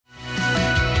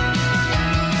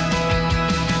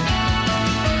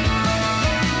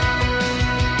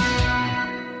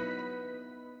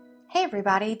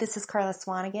everybody. This is Karla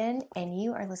Swanigan, and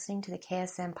you are listening to the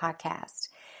KSM Podcast.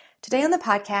 Today on the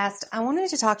podcast, I wanted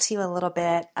to talk to you a little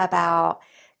bit about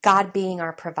God being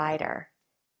our provider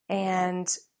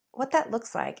and what that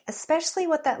looks like, especially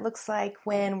what that looks like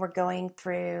when we're going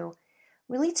through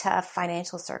really tough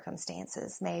financial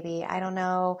circumstances, maybe. I don't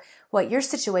know what your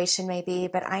situation may be,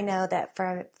 but I know that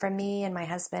for me and my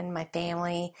husband, my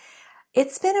family,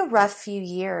 it's been a rough few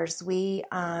years.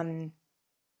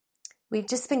 We've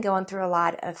just been going through a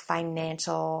lot of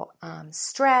financial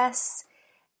stress,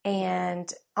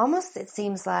 and almost it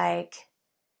seems like,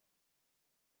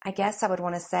 I guess I would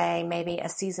want to say maybe a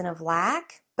season of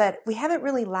lack, but we haven't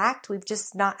really lacked. We've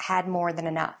just not had more than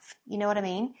enough. You know what I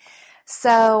mean?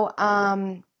 So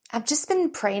I've just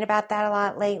been praying about that a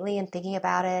lot lately and thinking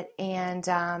about it. And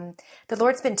the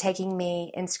Lord's been taking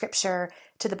me in Scripture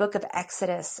to the book of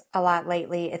Exodus a lot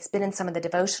lately. It's been in some of the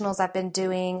devotionals I've been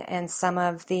doing and some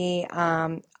of the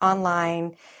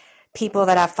online people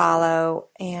that I follow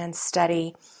and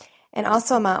study, and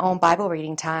also in my own Bible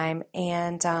reading time.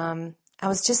 And I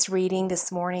was just reading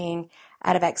this morning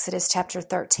out of Exodus chapter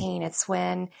 13. It's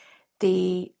when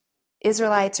the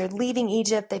Israelites are leaving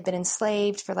Egypt. They've been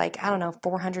enslaved for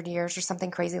 400 years or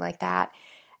something crazy like that.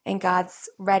 And God's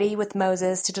ready with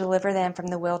Moses to deliver them from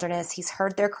the wilderness. He's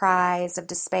heard their cries of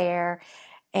despair,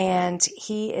 and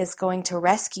he is going to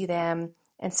rescue them.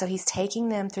 And so he's taking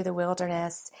them through the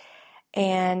wilderness.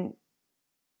 And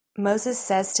Moses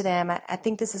says to them, I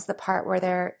think this is the part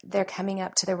where they're coming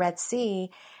up to the Red Sea,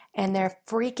 and they're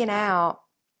freaking out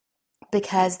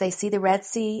because they see the Red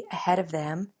Sea ahead of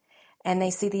them. And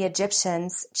they see the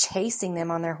Egyptians chasing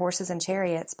them on their horses and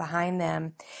chariots behind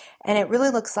them. And it really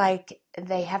looks like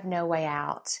they have no way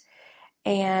out.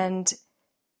 And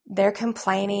they're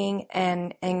complaining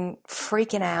and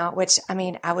freaking out, which,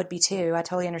 I would be too. I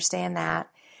totally understand that.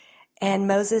 And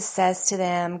Moses says to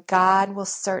them, God will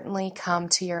certainly come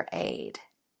to your aid.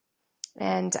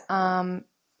 And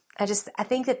I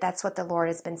think that that's what the Lord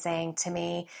has been saying to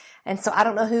me. And so I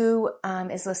don't know who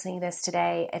is listening to this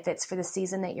today, if it's for the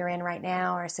season that you're in right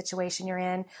now or a situation you're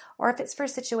in, or if it's for a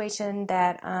situation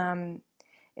that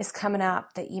is coming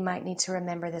up that you might need to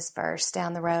remember this verse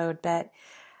down the road. But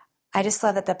I just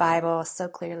love that the Bible so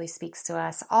clearly speaks to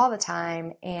us all the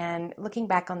time. And looking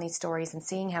back on these stories and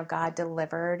seeing how God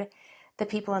delivered the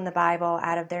people in the Bible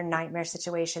out of their nightmare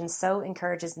situations so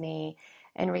encourages me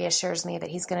and reassures me that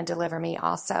he's going to deliver me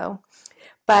also.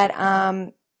 But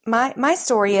my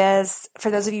story is,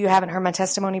 for those of you who haven't heard my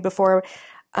testimony before,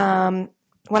 when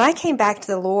I came back to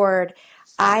the Lord,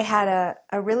 I had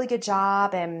a really good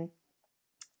job, and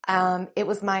it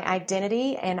was my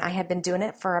identity, and I had been doing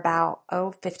it for about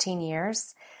 15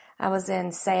 years. I was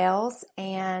in sales,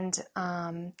 and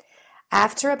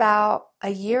after about a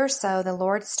year or so, the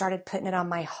Lord started putting it on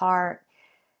my heart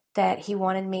that he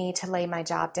wanted me to lay my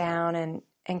job down and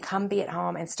come be at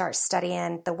home and start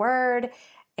studying the Word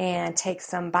and take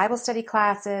some Bible study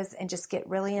classes and just get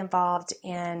really involved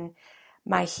in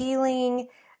my healing.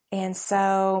 And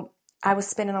so I was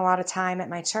spending a lot of time at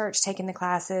my church taking the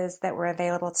classes that were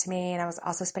available to me. And I was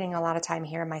also spending a lot of time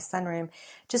here in my sunroom,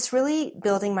 just really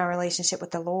building my relationship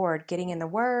with the Lord, getting in the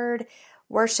Word,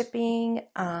 worshiping,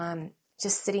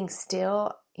 just sitting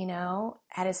still,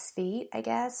 at his feet, I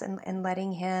guess, and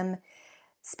letting him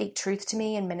speak truth to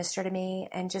me and minister to me,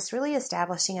 and just really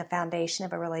establishing a foundation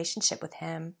of a relationship with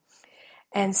him.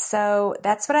 And so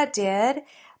that's what I did,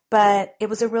 but it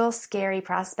was a real scary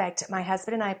prospect. My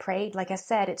husband and I prayed. Like I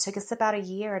said, it took us about a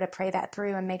year to pray that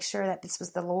through and make sure that this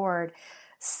was the Lord.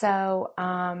 So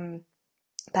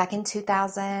back in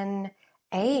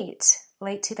 2008,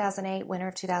 late 2008, winter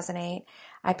of 2008,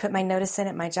 I put my notice in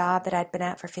at my job that I'd been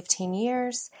at for 15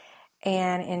 years.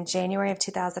 And in January of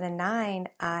 2009,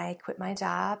 I quit my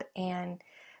job and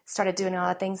started doing all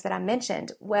the things that I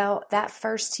mentioned. Well, that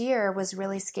first year was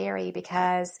really scary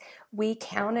because we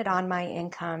counted on my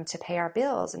income to pay our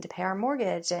bills and to pay our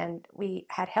mortgage. And we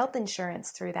had health insurance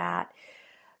through that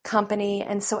company.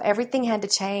 And so everything had to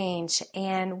change.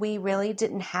 And we really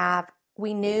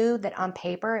we knew that on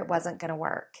paper it wasn't going to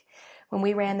work. When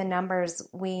we ran the numbers,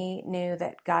 we knew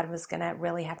that God was going to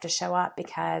really have to show up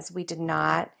because we did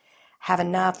not have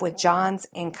enough with John's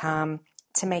income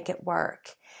to make it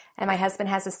work. And my husband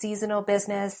has a seasonal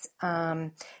business,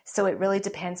 so it really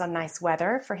depends on nice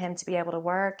weather for him to be able to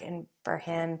work and for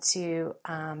him to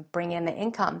bring in the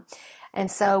income.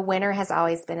 And so winter has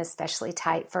always been especially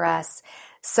tight for us.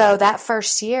 So that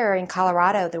first year in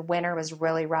Colorado, the winter was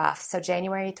really rough. So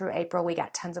January through April, we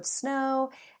got tons of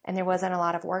snow, and there wasn't a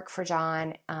lot of work for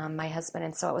John, my husband,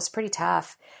 and so it was pretty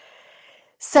tough.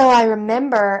 So I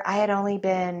remember I had only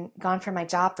been gone from my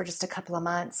job for just a couple of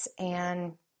months,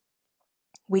 and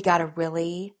we got a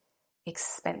really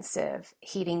expensive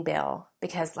heating bill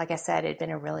because, like I said, it had been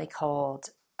a really cold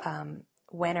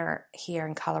winter here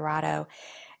in Colorado.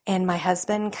 And my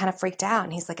husband kind of freaked out,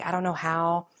 and he's like, I don't know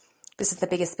how, this is the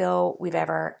biggest bill we've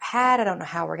ever had. I don't know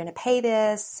how we're going to pay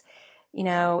this.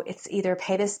 It's either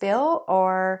pay this bill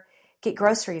or get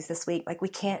groceries this week. Like, we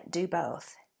can't do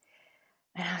both.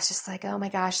 And I was just like, oh my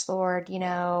gosh, Lord,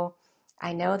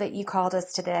 I know that you called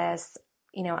us to this.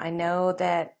 I know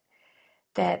that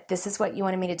this is what you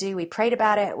wanted me to do. We prayed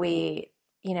about it. We,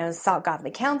 sought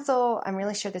godly counsel. I'm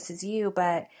really sure this is you,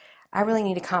 but I really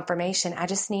need a confirmation. I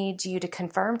just need you to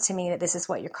confirm to me that this is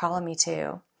what you're calling me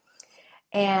to.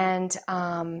 And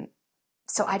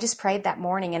so I just prayed that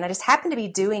morning, and I just happened to be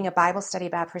doing a Bible study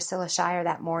by Priscilla Shirer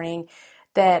that morning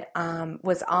that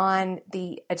was on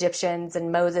the Egyptians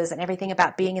and Moses and everything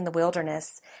about being in the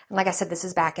wilderness. And like I said, this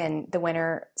is back in the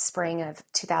winter, spring of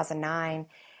 2009.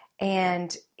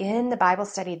 And in the Bible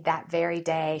study that very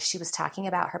day, she was talking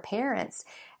about her parents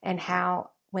and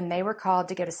how when they were called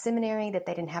to go to seminary, that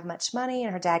they didn't have much money,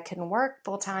 and her dad couldn't work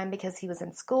full time because he was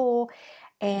in school,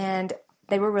 and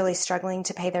they were really struggling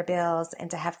to pay their bills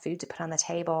and to have food to put on the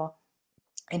table.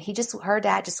 And her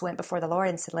dad just went before the Lord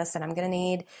and said, listen, I'm going to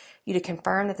need you to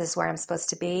confirm that this is where I'm supposed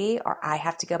to be, or I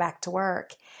have to go back to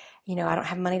work. I don't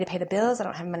have money to pay the bills. I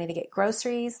don't have money to get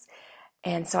groceries.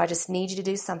 And so I just need you to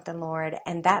do something, Lord.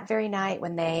 And that very night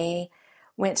when they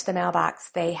went to the mailbox,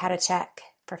 they had a check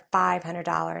for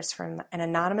 $500 from an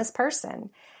anonymous person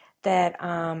that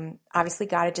obviously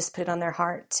God had just put it on their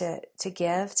heart to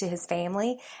give to his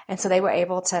family. And so they were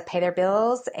able to pay their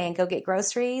bills and go get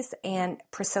groceries. And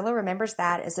Priscilla remembers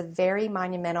that as a very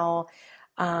monumental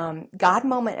God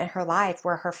moment in her life,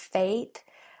 where her faith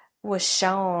was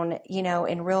shown,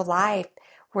 in real life,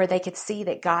 where they could see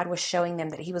that God was showing them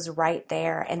that he was right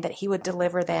there and that he would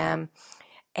deliver them,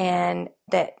 and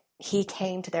that he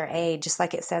came to their aid, just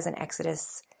like it says in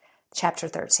Exodus chapter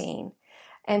 13.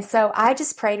 And so I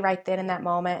just prayed right then in that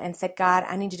moment and said, God,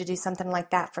 I need you to do something like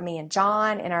that for me and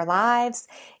John in our lives.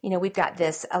 We've got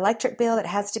this electric bill that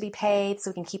has to be paid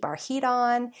so we can keep our heat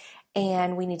on,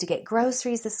 and we need to get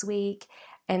groceries this week.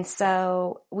 And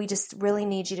so we just really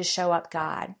need you to show up,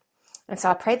 God. And so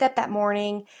I prayed that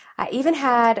morning. I even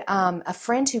had a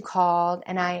friend who called,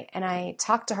 and I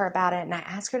talked to her about it, and I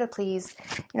asked her to please,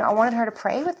 I wanted her to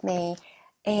pray with me.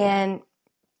 And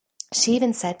she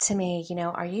even said to me,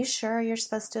 are you sure you're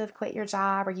supposed to have quit your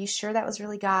job? Are you sure that was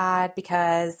really God?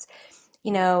 Because,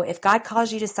 if God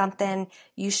calls you to something,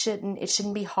 it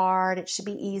shouldn't be hard. It should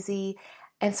be easy.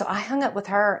 And so I hung up with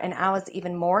her, and I was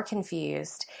even more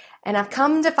confused. And I've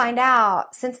come to find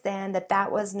out since then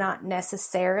that was not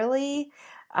necessarily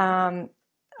a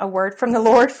word from the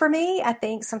Lord for me. I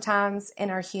think sometimes in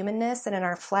our humanness and in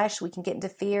our flesh, we can get into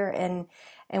fear and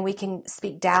we can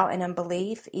speak doubt and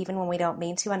unbelief even when we don't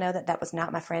mean to. I know that was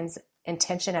not my friend's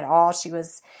intention at all. She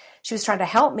was trying to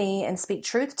help me and speak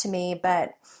truth to me,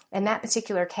 but in that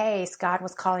particular case, God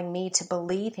was calling me to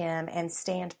believe him and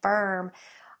stand firm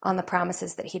on the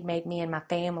promises that he'd made me and my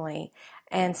family.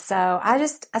 And so I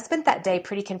spent that day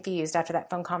pretty confused after that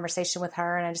phone conversation with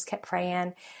her, and I just kept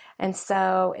praying. And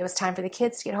so it was time for the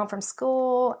kids to get home from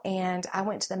school, and I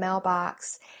went to the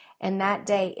mailbox, and that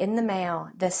day in the mail,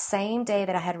 the same day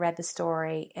that I had read the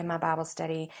story in my Bible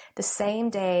study, the same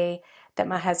day that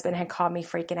my husband had called me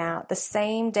freaking out, the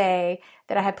same day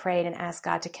that I had prayed and asked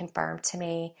God to confirm to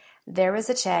me, there was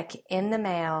a check in the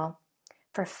mail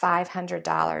for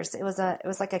 $500. It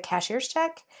was like a cashier's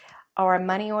check or a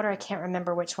money order. I can't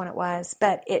remember which one it was,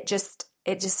 but it just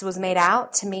was made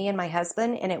out to me and my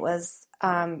husband, and it was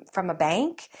from a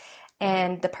bank,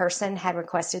 and the person had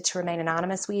requested to remain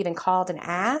anonymous. We even called and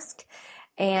asked,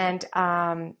 and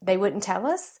they wouldn't tell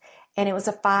us, and it was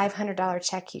a $500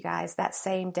 check, you guys, that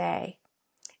same day.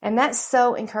 And that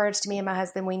so encouraged me and my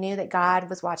husband. We knew that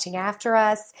God was watching after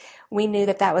us. We knew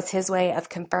that was his way of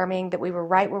confirming that we were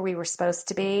right where we were supposed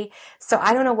to be. So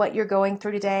I don't know what you're going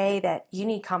through today that you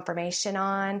need confirmation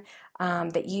on,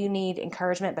 that you need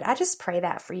encouragement. But I just pray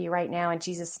that for you right now in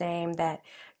Jesus' name, that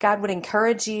God would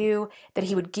encourage you, that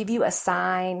he would give you a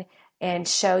sign and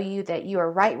show you that you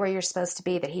are right where you're supposed to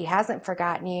be, that he hasn't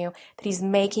forgotten you, that he's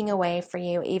making a way for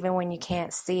you even when you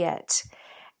can't see it.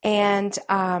 And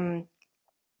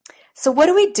so what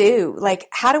do we do? Like,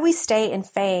 how do we stay in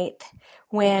faith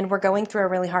when we're going through a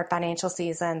really hard financial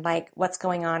season, like what's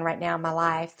going on right now in my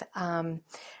life?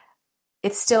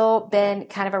 It's still been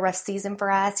kind of a rough season for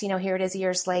us. Here it is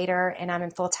years later, and I'm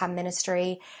in full-time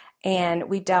ministry. And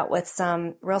we've dealt with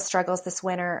some real struggles this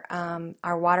winter.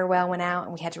 Our water well went out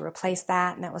and we had to replace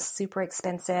that, and that was super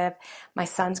expensive. My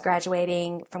son's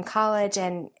graduating from college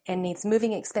and needs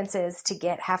moving expenses to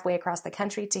get halfway across the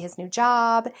country to his new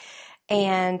job.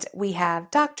 And we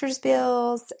have doctor's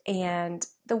bills, and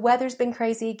the weather's been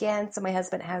crazy again, so my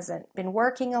husband hasn't been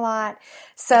working a lot.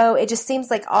 So it just seems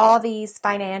like all these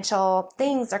financial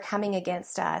things are coming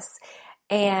against us.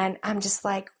 And I'm just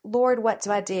like, Lord, what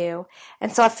do I do?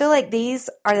 And so I feel like these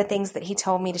are the things that he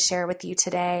told me to share with you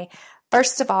today.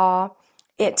 First of all,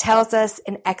 it tells us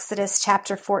in Exodus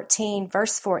chapter 14,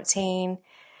 verse 14,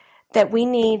 that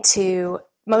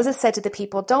Moses said to the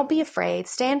people, don't be afraid,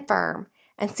 stand firm,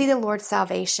 and see the Lord's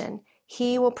salvation.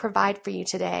 He will provide for you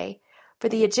today. For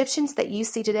the Egyptians that you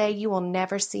see today, you will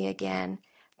never see again.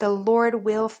 The Lord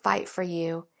will fight for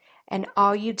you, and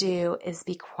all you do is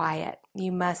be quiet.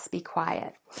 You must be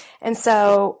quiet. And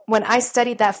so when I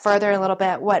studied that further a little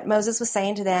bit, what Moses was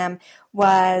saying to them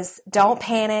was, don't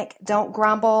panic, don't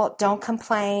grumble, don't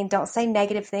complain, don't say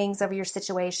negative things over your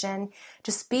situation.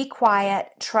 Just be quiet,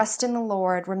 trust in the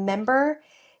Lord, remember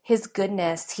His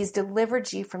goodness. He's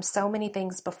delivered you from so many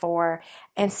things before,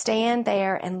 and stand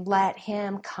there and let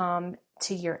Him come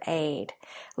to your aid.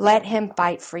 Let Him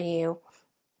fight for you.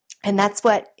 And that's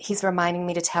what he's reminding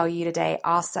me to tell you today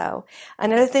also.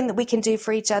 Another thing that we can do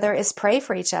for each other is pray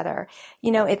for each other. You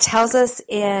know, it tells us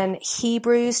in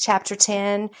Hebrews chapter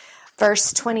 10,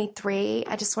 verse 23.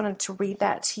 I just wanted to read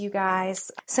that to you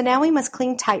guys. So now we must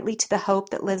cling tightly to the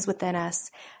hope that lives within us,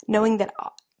 knowing that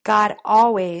God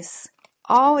always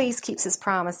keeps His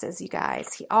promises, you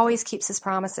guys. He always keeps His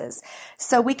promises.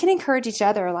 So we can encourage each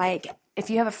other. Like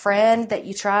if you have a friend that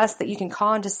you trust that you can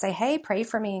call and just say, hey, pray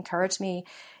for me, encourage me.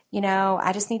 You know,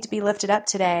 I just need to be lifted up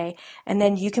today. And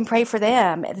then you can pray for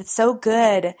them. And it's so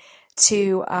good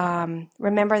to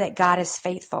remember that God is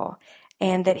faithful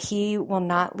and that He will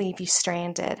not leave you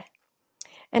stranded.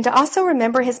 And to also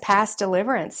remember His past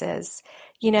deliverances.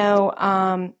 You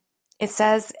know, it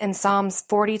says in Psalms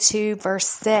 42, verse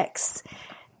 6,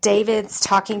 David's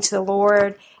talking to the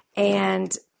Lord,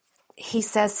 and he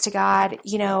says to God,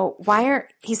 you know,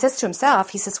 he says to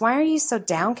himself, why are you so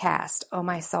downcast, O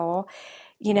my soul?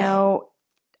 You know,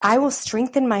 I will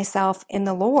strengthen myself in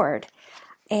the Lord.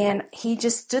 And he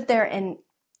just stood there and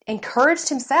encouraged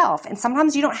himself. And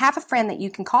sometimes you don't have a friend that you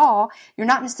can call. You're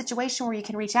not in a situation where you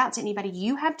can reach out to anybody.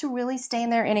 You have to really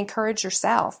stand there and encourage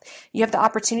yourself. You have the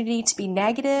opportunity to be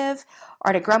negative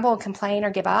or to grumble and complain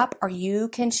or give up, or you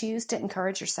can choose to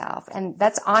encourage yourself. And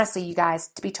that's honestly, you guys,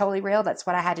 to be totally real, that's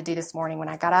what I had to do this morning when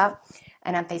I got up.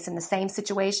 And I'm facing the same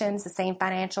situations, the same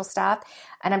financial stuff.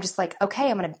 And I'm just like, okay,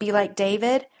 I'm going to be like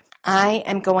David. I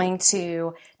am going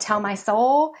to tell my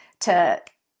soul to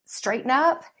straighten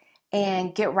up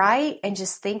and get right and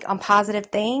just think on positive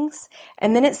things.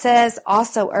 And then it says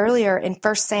also earlier in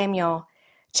 1 Samuel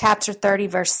chapter 30,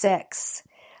 verse 6,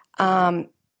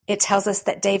 it tells us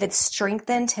that David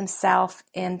strengthened himself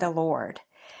in the Lord.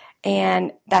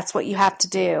 And that's what you have to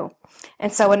do.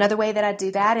 And so another way that I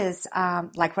do that is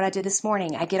like what I did this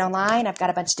morning. I get online. I've got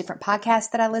a bunch of different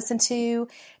podcasts that I listen to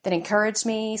that encourage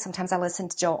me. Sometimes I listen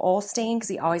to Joel Osteen because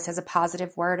he always has a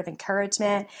positive word of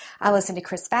encouragement. I listen to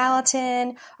Chris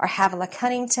Valentin or Havilah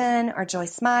Cunnington or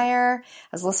Joyce Meyer. I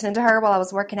was listening to her while I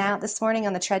was working out this morning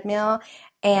on the treadmill.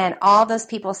 And all those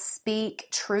people speak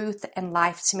truth and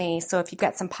life to me. So if you've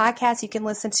got some podcasts you can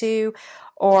listen to,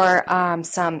 or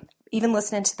even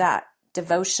listening to that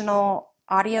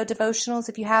audio devotionals,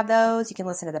 if you have those, you can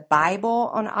listen to the Bible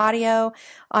on audio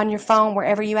on your phone,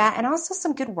 wherever you at, and also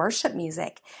some good worship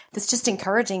music that's just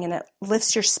encouraging and it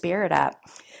lifts your spirit up.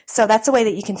 So that's a way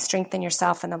that you can strengthen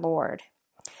yourself in the Lord.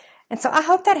 And so I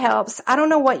hope that helps. I don't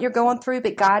know what you're going through,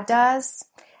 but God does.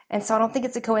 And so I don't think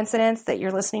it's a coincidence that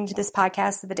you're listening to this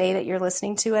podcast the day that you're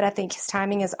listening to it. I think His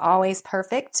timing is always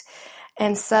perfect.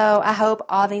 And so I hope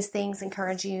all these things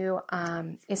encourage you.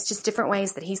 It's just different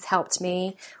ways that He's helped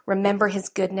me. Remember His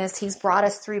goodness. He's brought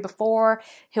us through before.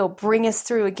 He'll bring us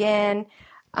through again.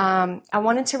 I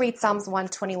wanted to read Psalms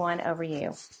 121 over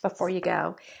you before you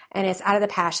go. And it's out of the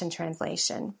Passion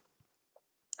Translation.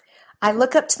 I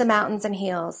look up to the mountains and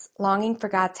hills, longing for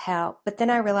God's help. But then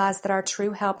I realize that our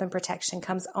true help and protection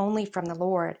comes only from the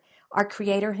Lord, our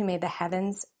Creator who made the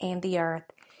heavens and the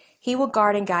earth. He will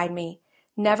guard and guide me,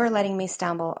 never letting me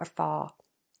stumble or fall.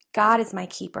 God is my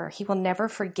keeper. He will never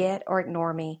forget or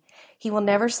ignore me. He will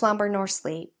never slumber nor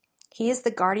sleep. He is the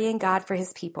guardian God for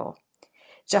His people.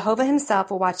 Jehovah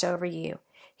Himself will watch over you.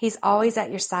 He's always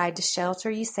at your side to shelter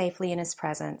you safely in His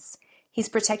presence. He's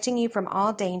protecting you from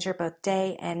all danger both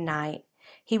day and night.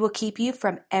 He will keep you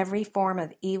from every form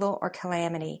of evil or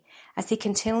calamity as He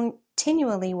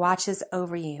continually watches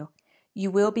over you.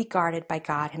 You will be guarded by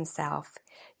God Himself.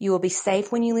 You will be safe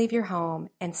when you leave your home,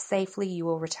 and safely you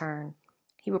will return.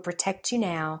 He will protect you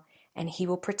now, and He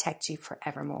will protect you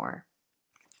forevermore.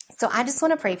 So I just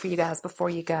want to pray for you guys before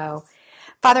you go.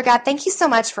 Father God, thank you so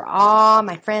much for all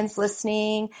my friends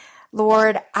listening.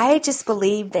 Lord, I just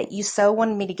believe that you so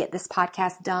wanted me to get this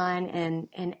podcast done and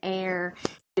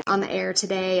on the air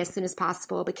today as soon as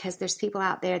possible, because there's people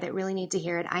out there that really need to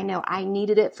hear it. I know I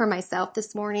needed it for myself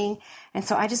this morning. And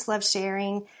so I just love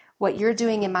sharing what you're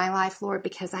doing in my life, Lord,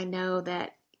 because I know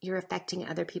that you're affecting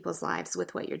other people's lives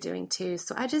with what you're doing too.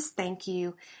 So I just thank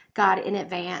you, God, in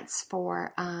advance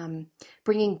for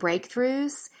bringing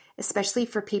breakthroughs, especially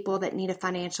for people that need a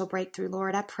financial breakthrough.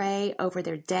 Lord, I pray over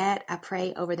their debt. I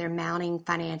pray over their mounting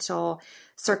financial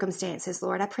circumstances.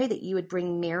 Lord, I pray that you would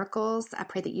bring miracles. I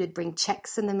pray that you would bring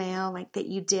checks in the mail like that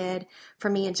you did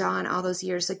for me and John all those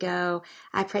years ago.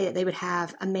 I pray that they would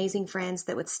have amazing friends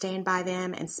that would stand by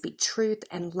them and speak truth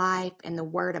and life and the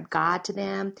word of God to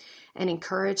them and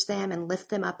encourage them and lift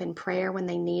them up in prayer when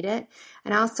they need it.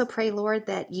 And I also pray, Lord,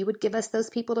 that you would give us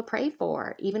those people to pray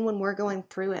for, even when we're going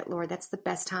through it. Lord, that's the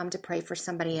best time to pray for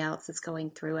somebody else that's going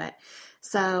through it.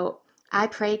 So I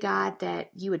pray, God,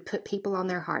 that you would put people on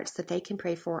their hearts that they can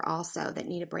pray for also that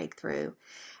need a breakthrough.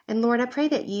 And Lord, I pray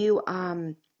that you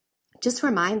just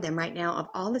remind them right now of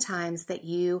all the times that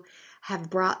you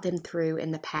have brought them through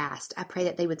in the past. I pray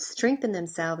that they would strengthen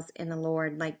themselves in the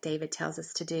Lord like David tells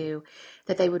us to do,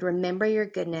 that they would remember your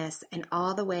goodness and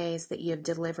all the ways that you have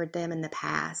delivered them in the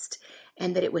past,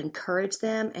 and that it would encourage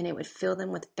them and it would fill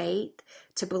them with faith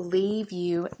to believe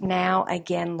you now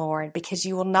again, Lord, because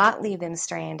you will not leave them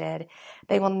stranded.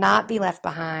 They will not be left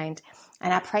behind.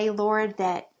 And I pray, Lord,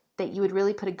 that you would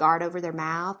really put a guard over their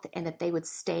mouth and that they would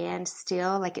stand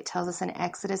still, like it tells us in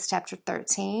Exodus chapter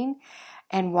 13,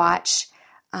 and watch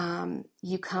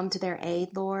you come to their aid,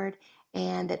 Lord,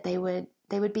 and that they would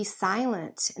be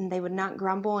silent and they would not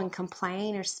grumble and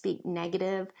complain or speak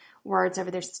negative words over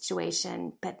their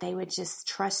situation, but they would just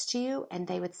trust you and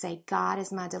they would say, God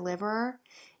is my deliverer.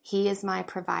 He is my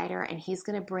provider and He's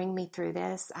going to bring me through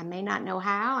this. I may not know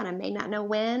how and I may not know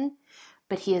when,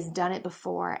 but He has done it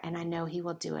before and I know He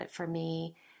will do it for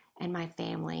me and my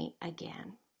family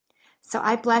again. So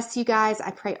I bless you guys. I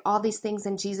pray all these things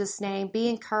in Jesus' name. Be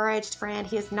encouraged, friend.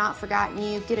 He has not forgotten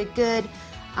you. Get a good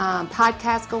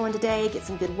podcast going today. Get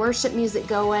some good worship music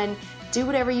going. Do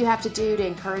whatever you have to do to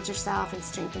encourage yourself and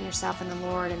strengthen yourself in the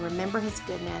Lord, and remember His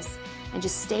goodness, and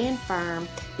just stand firm,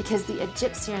 because the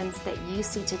Egyptians that you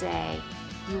see today,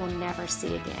 you will never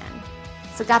see again.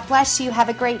 So God bless you. Have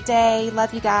a great day.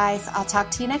 Love you guys. I'll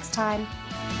talk to you next time.